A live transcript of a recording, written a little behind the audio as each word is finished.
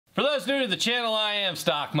For those new to the channel, I am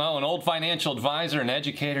Stock Mo, an old financial advisor and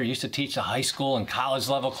educator. Used to teach the high school and college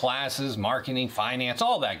level classes, marketing, finance,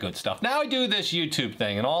 all that good stuff. Now I do this YouTube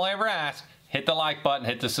thing, and all I ever ask, hit the like button,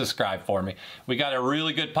 hit the subscribe for me. We got a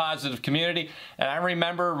really good positive community, and I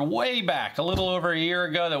remember way back, a little over a year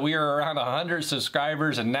ago, that we were around 100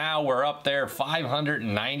 subscribers, and now we're up there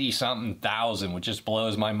 590-something thousand, which just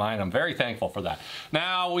blows my mind. I'm very thankful for that.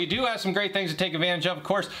 Now, we do have some great things to take advantage of. Of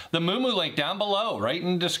course, the Moomoo link down below, right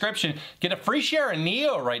in the description. Get a free share of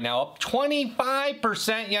Neo right now, up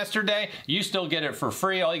 25% yesterday. You still get it for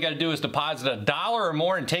free. All you got to do is deposit $1 or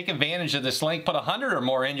more and take advantage of this link. Put 100 or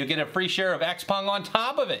more in, you'll get a free share of Xpong on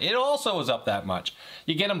top of it. It also is up that much.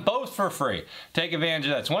 You get them both for free. Take advantage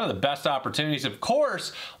of that. It's one of the best opportunities. Of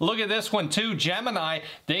course, look at this one too. Gemini,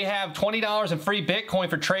 they have $20 in free Bitcoin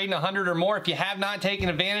for trading 100 or more. If you have not taken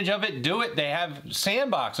advantage of it, do it. They have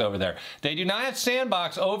Sandbox over there. They do not have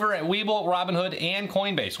Sandbox over at Webull, Robinhood, and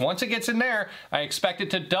Coinbase. Once it gets in there, I expect it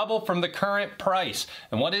to double from the current price.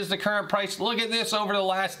 And what is the current price? Look at this over the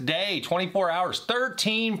last day, 24 hours,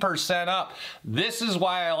 13% up. This is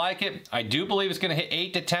why I like it. I do believe it's going to hit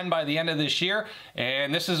 8 to 10 by the end of this year,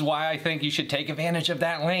 and this is why I think you should take advantage of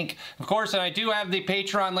that link. Of course, and I do have the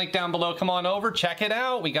Patreon link down below. Come on over, check it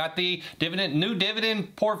out. We got the new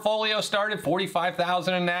dividend portfolio started,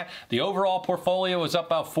 45,000 in that. The overall portfolio was up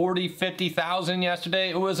about 50,000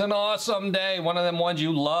 yesterday. It was an awesome day, one of them ones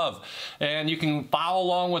you love, and you can follow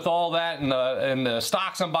along with all that and the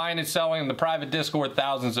stocks I'm buying and selling in the private Discord,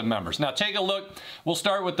 thousands of members. Now take a look. We'll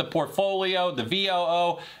start with the portfolio, the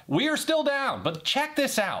VOO. We are still down, but check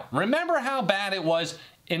this out. Remember how bad it was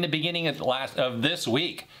in the beginning of this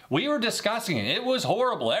week? We were discussing it. It was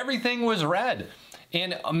horrible. Everything was red.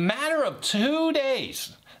 In a matter of 2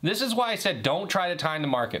 days, this is why I said don't try to time the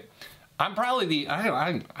market. I'm probably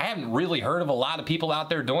I haven't really heard of a lot of people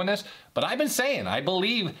out there doing this, but I've been saying I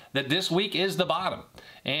believe that this week is the bottom.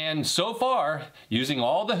 And so far, using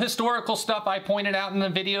all the historical stuff I pointed out in the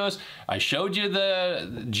videos, I showed you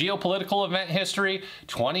the geopolitical event history,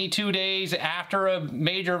 22 days after a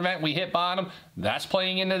major event we hit bottom. That's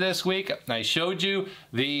playing into this week. I showed you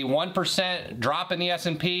the 1% drop in the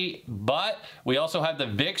S&P, but we also have the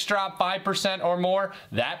VIX drop 5% or more.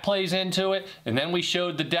 That plays into it. And then we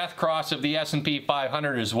showed the death cross of the S&P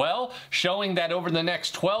 500 as well, showing that over the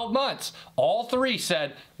next 12 months, all three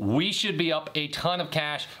said we should be up a ton of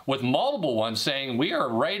cash, with multiple ones saying we are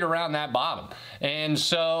right around that bottom. And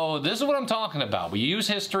so this is what I'm talking about. We use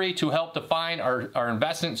history to help define our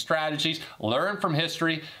investment strategies, learn from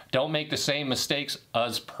history, don't make the same mistakes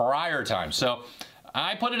as prior times. So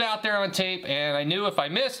I put it out there on tape, and I knew if I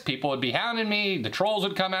missed, people would be hounding me, the trolls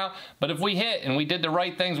would come out. But if we hit and we did the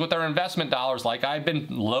right things with our investment dollars, like I've been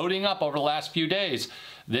loading up over the last few days,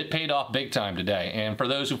 that paid off big time today. And for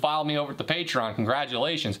those who follow me over at the Patreon,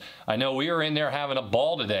 congratulations. I know we were in there having a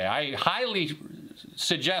ball today. I highly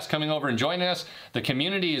suggest coming over and joining us. The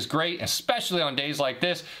community is great, especially on days like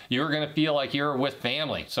this. You're going to feel like you're with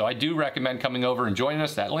family. So I do recommend coming over and joining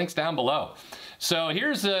us. That link's down below. So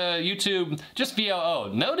here's YouTube, just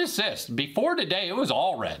VOO. Notice this, before today, it was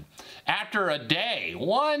all red. After a day,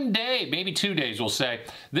 1 day, maybe 2 days, we'll say,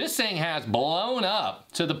 this thing has blown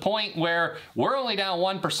up to the point where we're only down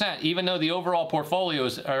 1%, even though the overall portfolio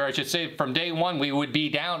is, or I should say from day one, we would be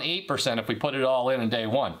down 8% if we put it all in day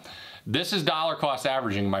one. This is dollar cost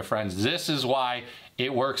averaging, my friends. This is why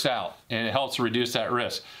it works out, and it helps reduce that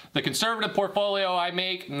risk. The conservative portfolio I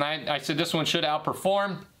make, and I said this one should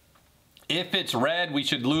outperform. If it's red, we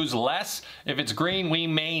should lose less. If it's green, we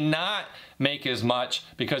may not make as much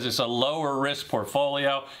because it's a lower risk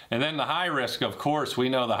portfolio. And then the high risk, of course, we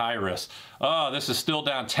know the high risk. Oh, this is still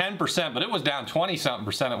down 10%, but it was down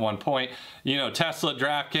 20-something% at one point. You know, Tesla,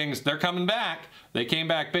 Draftkings, they're coming back. They came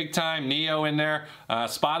back big time. Neo in there.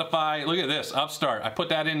 Spotify, look at this. Upstart. I put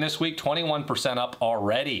that in this week, 21% up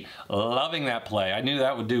already. Loving that play. I knew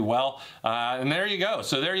that would do well. And there you go.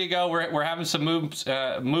 So there you go. We're having some moves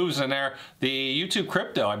in there. The YouTube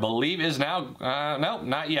crypto, I believe, is now, no,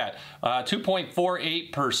 not yet,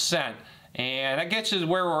 2.48%. And that gets us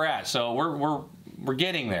where we're at. So we're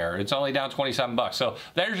getting there. It's only down 27 bucks. So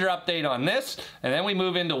there's your update on this. And then we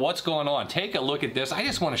move into what's going on. Take a look at this. I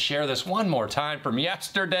just want to share this one more time from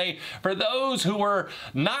yesterday. For those who were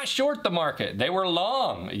not short the market, they were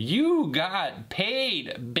long. You got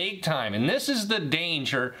paid big time. And this is the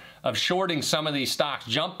danger of shorting some of these stocks,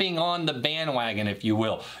 jumping on the bandwagon, if you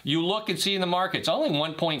will. You look and see in the markets, only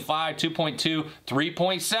 1.5, 2.2,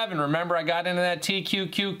 3.7. Remember, I got into that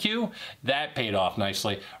TQQQ? That paid off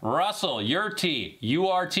nicely. Russell,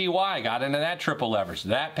 URTY, got into that triple leverage.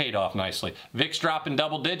 That paid off nicely. VIX dropping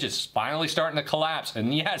double digits, finally starting to collapse.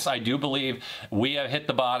 And yes, I do believe we have hit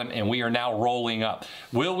the bottom and we are now rolling up.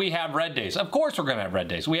 Will we have red days? Of course we're going to have red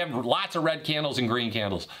days. We have lots of red candles and green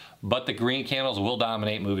candles, but the green candles will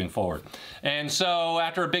dominate moving forward. And so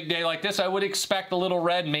after a big day like this, I would expect a little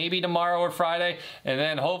red maybe tomorrow or Friday, and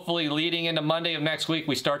then hopefully leading into Monday of next week,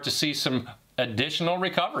 we start to see some additional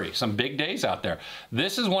recovery, some big days out there.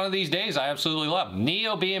 This is one of these days I absolutely love.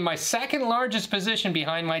 NIO being my second largest position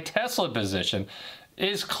behind my Tesla position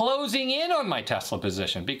is closing in on my Tesla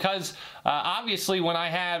position, because obviously when I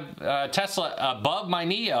have Tesla above my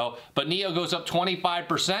NIO, but NIO goes up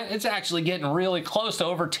 25%, it's actually getting really close to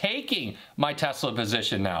overtaking my Tesla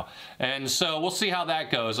position now. And so we'll see how that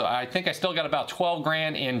goes. I think I still got about 12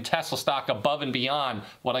 grand in Tesla stock above and beyond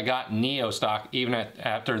what I got in NIO stock, even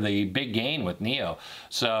after the big gain with NIO.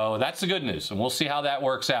 So that's the good news, and we'll see how that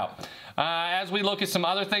works out. As we look at some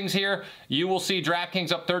other things here, you will see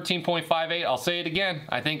Draftkings up 13.58. I'll say it again.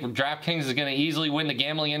 I think Draftkings is going to easily win the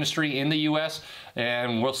gambling industry in the U.S.,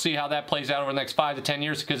 and we'll see how that plays out over the next 5 to 10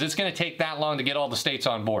 years, because it's going to take that long to get all the states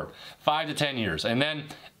on board. 5 to 10 years. And then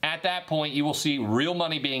at that point, you will see real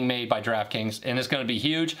money being made by Draftkings, and it's going to be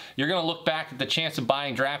huge. You're going to look back at the chance of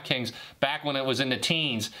buying Draftkings back when it was in the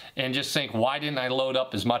teens and just think, why didn't I load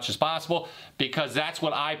up as much as possible? Because that's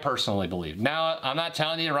what I personally believe. Now, I'm not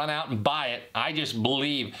telling you to run out and buy it. I just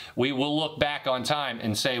believe we will look back on time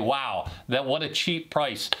and say, wow, that what a cheap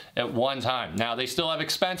price at one time. Now, they still have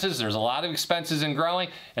expenses. There's a lot of expenses in growing,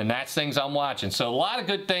 and that's things I'm watching. So a lot of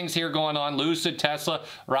good things here going on. Lucid, Tesla,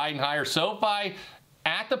 riding higher. SoFi,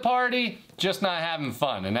 at the party, just not having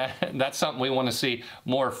fun, and that's something we want to see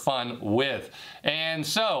more fun with. And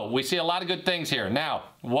so we see a lot of good things here. Now,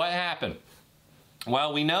 what happened?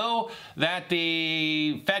 Well, we know that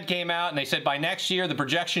the Fed came out and they said by next year the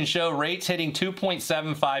projections show rates hitting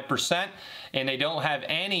 2.75%, and they don't have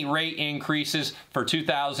any rate increases for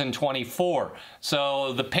 2024.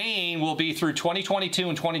 So the pain will be through 2022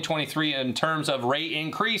 and 2023 in terms of rate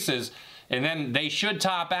increases, and then they should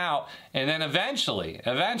top out, and then eventually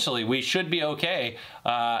we should be okay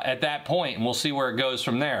at that point, and we'll see where it goes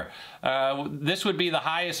from there. This would be the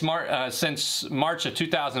highest since March of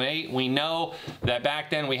 2008. We know that back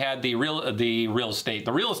then we had the real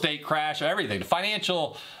estate crash, everything, the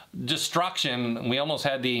financial destruction. We almost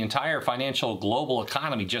had the entire financial global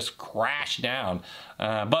economy just crash down,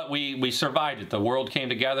 but we survived it. The world came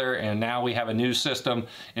together, and now we have a new system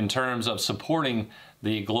in terms of supporting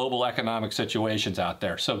the global economic situations out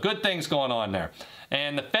there. So good things going on there.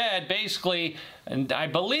 And the Fed basically, and I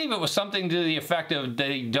believe it was something to the effect of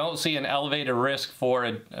they don't see an elevated risk for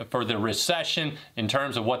the recession in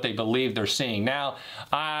terms of what they believe they're seeing now.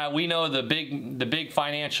 We know the big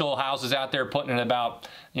financial houses out there putting in about,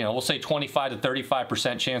 we'll say 25 to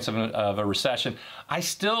 35% chance of a recession. I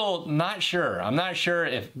still not sure. I'm not sure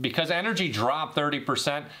if, because energy dropped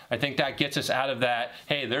 30%, I think that gets us out of that,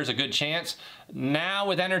 hey, there's a good chance. Now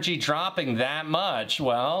with energy dropping that much,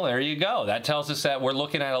 well, there you go. That tells us that we're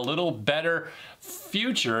looking at a little better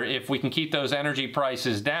future if we can keep those energy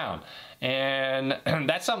prices down. And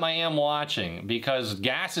that's something I am watching, because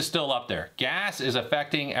gas is still up there. Gas is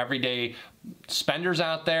affecting everyday spenders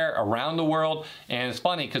out there around the world. And it's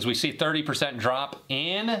funny because we see 30% drop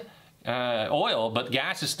in oil, but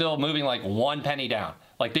gas is still moving like 1 penny down.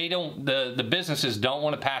 Like they don't, the businesses don't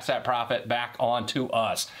want to pass that profit back on to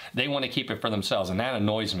us. They want to keep it for themselves, and that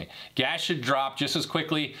annoys me. Gas should drop just as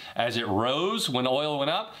quickly as it rose when oil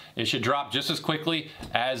went up. It should drop just as quickly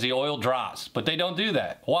as the oil drops, but they don't do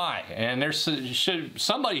that. Why? And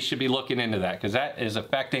somebody should be looking into that, because that is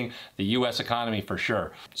affecting the U.S. economy for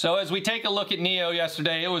sure. So as we take a look at NIO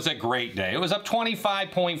yesterday, it was a great day. It was up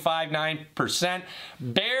 25.59%.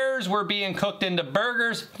 Bears were being cooked into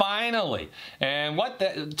burgers finally. And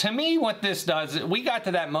to me, what this does, we got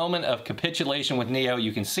to that moment of capitulation with NIO.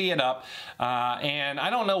 You can see it up, and I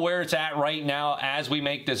don't know where it's at right now as we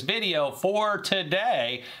make this video for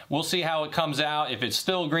today. We'll see how it comes out. If it's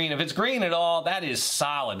still green, if it's green at all, that is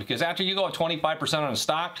solid, because after you go up 25% on a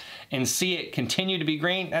stock and see it continue to be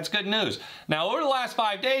green, that's good news. Now, over the last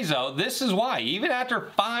 5 days, though, this is why, even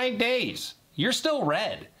after 5 days, you're still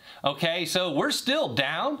red. Okay, so we're still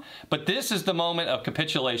down, but this is the moment of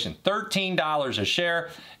capitulation. $13 a share,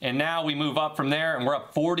 and now we move up from there, and we're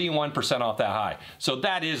up 41% off that high. So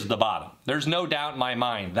that is the bottom. There's no doubt in my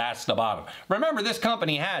mind that's the bottom. Remember, this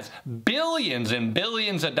company has billions and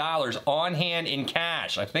billions of dollars on hand in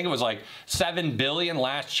cash. I think it was like $7 billion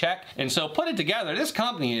last check. And so put it together, this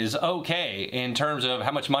company is okay in terms of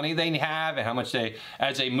how much money they have and how much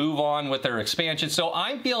as they move on with their expansion. So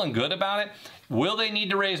I'm feeling good about it. Will they need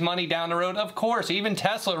to raise money down the road? Of course. Even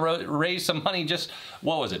Tesla raised some money just,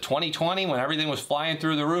 what was it, 2020 when everything was flying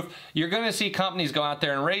through the roof? You're going to see companies go out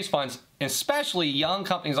there and raise funds, especially young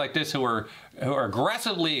companies like this who are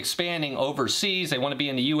aggressively expanding overseas. They want to be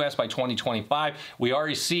in the U.S. by 2025. We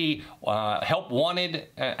already see help wanted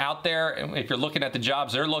out there if you're looking at the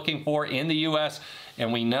jobs they're looking for in the U.S.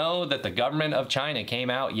 And we know that the government of China came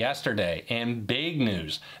out yesterday and big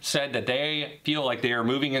news said that they feel like they are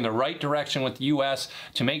moving in the right direction with the U.S.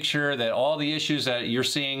 to make sure that all the issues that you're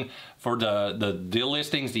seeing for the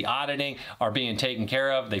delistings, the auditing are being taken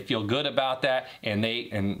care of. They feel good about that. And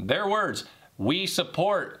in their words, we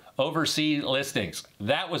support overseas listings.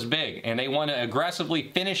 That was big, and they want to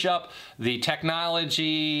aggressively finish up the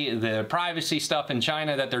technology, the privacy stuff in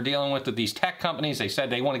China that they're dealing with these tech companies. They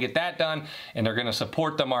said they want to get that done, and they're going to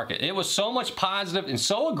support the market. It was so much positive and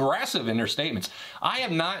so aggressive in their statements. I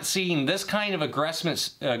have not seen this kind of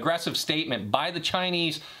aggressive statement by the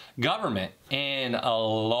Chinese government in a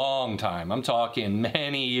long time. I'm talking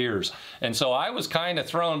many years. And so I was kind of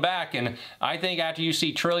thrown back, and I think after you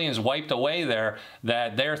see trillions wiped away there,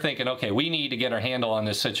 that they're thinking, okay, we need to get our handle on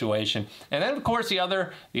this situation. And then of course the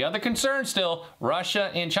other concern still,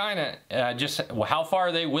 Russia and China, just how far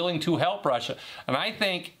are they willing to help Russia? And I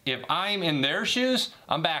think if I'm in their shoes,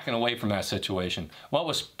 I'm backing away from that situation. What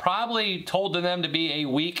was probably told to them to be a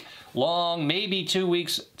week long, maybe 2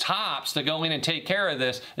 weeks tops to go in and take care of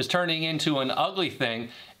this is turning into an ugly thing,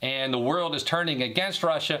 and the world is turning against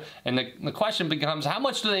Russia. And the question becomes, how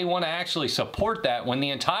much do they want to actually support that when the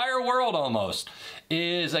entire world almost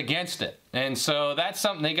is against it? And so that's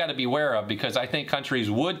something they got to be aware of, because I think countries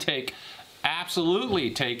would absolutely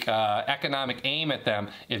take economic aim at them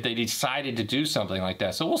if they decided to do something like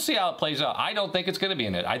that. So we'll see how it plays out. I don't think it's going to be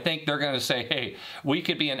in it. I think they're going to say, hey, we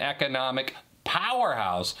could be an economic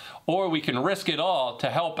powerhouse, or we can risk it all to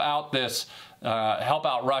help out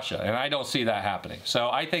Russia, and I don't see that happening.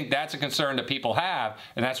 So I think that's a concern that people have,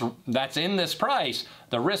 and that's in this price,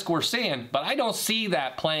 the risk we're seeing, but I don't see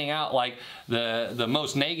that playing out like the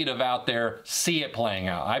most negative out there see it playing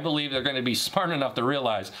out. I believe they're going to be smart enough to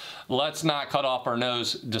realize, let's not cut off our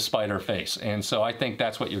nose despite our face. And so I think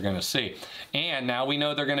that's what you're going to see. And now we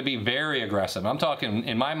know they're going to be very aggressive. I'm talking,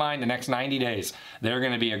 in my mind, the next 90 days, they're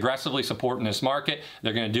going to be aggressively supporting this market.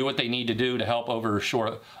 They're going to do what they need to do to help overseas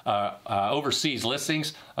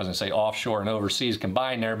listings. I was going to say offshore and overseas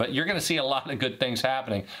combined there, but you're going to see a lot of good things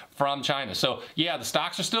happening from China. So yeah, the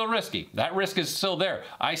stocks are still risky. That risk is still there.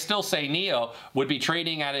 I still say NIO would be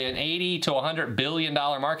trading at an $80 to $100 billion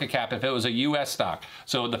market cap if it was a U.S. stock.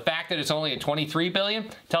 So the fact that it's only at $23 billion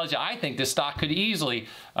tells you I think this stock could easily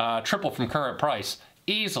triple from current price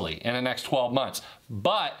easily in the next 12 months.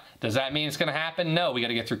 But does that mean it's going to happen? No, we got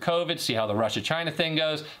to get through COVID, see how the Russia-China thing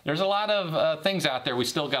goes. There's a lot of things out there we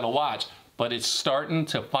still got to watch, but it's starting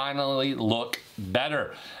to finally look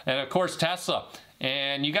better. And of course, Tesla.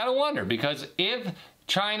 And you got to wonder, because if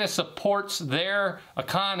China supports their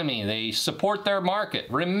economy, they support their market,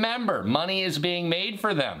 remember, money is being made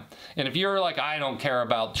for them. And if you're like, I don't care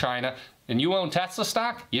about China, and you own Tesla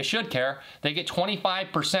stock, you should care. They get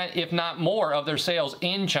 25%, if not more, of their sales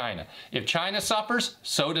in China. If China suffers,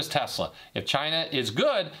 so does Tesla. If China is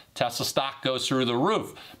good, Tesla stock goes through the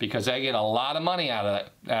roof, because they get a lot of money out of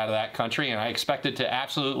that country, and I expect it to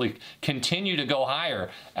absolutely continue to go higher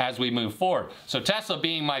as we move forward. So Tesla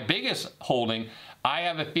being my biggest holding, I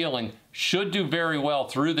have a feeling should do very well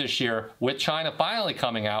through this year with China finally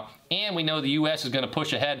coming out. And we know the U.S. is going to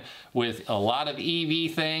push ahead with a lot of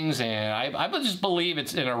EV things. And I just believe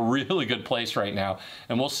it's in a really good place right now.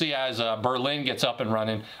 And we'll see as Berlin gets up and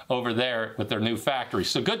running over there with their new factory.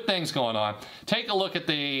 So good things going on. Take a look at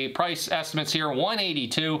the price estimates here.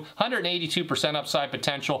 182, 182% upside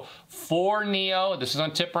potential for NIO. This is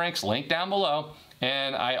on TipRanks, link down below.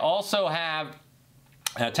 And I also have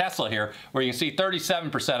Tesla here, where you can see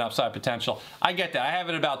 37% upside potential. I get that. I have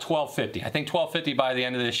it about 1250. I think 1250 by the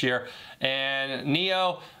end of this year. And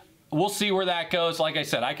NIO, we'll see where that goes. Like I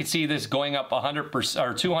said, I could see this going up 100%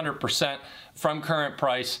 or 200% from current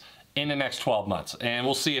price in the next 12 months. And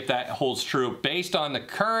we'll see if that holds true based on the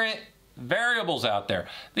current variables out there.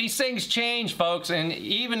 These things change, folks, and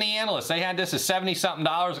even the analysts, they had this at $70-something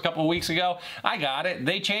a couple of weeks ago. I got it.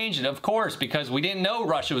 They changed it, of course, because we didn't know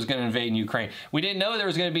Russia was going to invade Ukraine. We didn't know there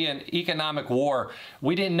was going to be an economic war.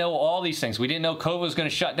 We didn't know all these things. We didn't know COVID was going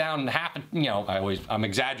to shut down half, I'm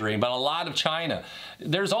exaggerating, but a lot of China.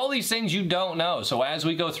 There's all these things you don't know. So as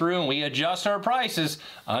we go through and we adjust our prices,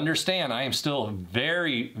 understand I am still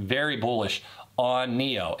very, very bullish on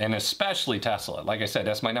NIO, and especially Tesla. Like I said,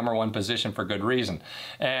 that's my #1 position for good reason.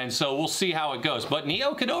 And so we'll see how it goes. But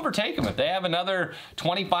NIO could overtake them. If they have another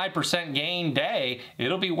 25% gain day,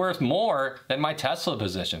 it'll be worth more than my Tesla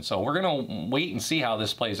position. So we're going to wait and see how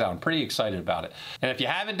this plays out. I'm pretty excited about it. And if you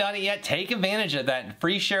haven't done it yet, take advantage of that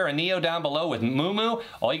free share of NIO down below with Moomoo.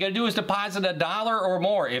 All you got to do is deposit $1 or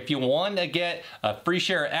more. If you want to get a free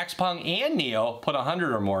share of Xpeng and NIO, put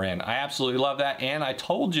 100 or more in. I absolutely love that. And I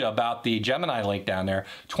told you about the Gemini link down there.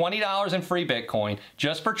 $20 in free Bitcoin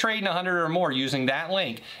just for trading 100 or more using that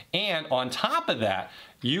link. And on top of that,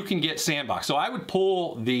 you can get Sandbox. So I would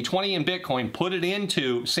pull the 20 in Bitcoin, put it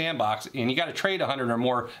into Sandbox, and you got to trade 100 or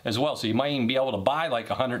more as well. So you might even be able to buy like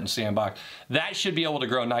 100 in Sandbox. That should be able to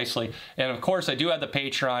grow nicely. And of course, I do have the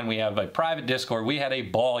Patreon. We have a private Discord. We had a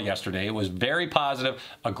ball yesterday. It was very positive,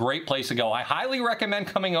 a great place to go. I highly recommend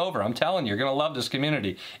coming over. I'm telling you, you're going to love this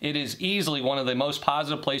community. It is easily one of the most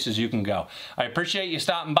positive places you can go. I appreciate you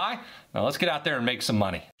stopping by. Now let's get out there and make some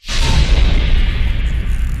money.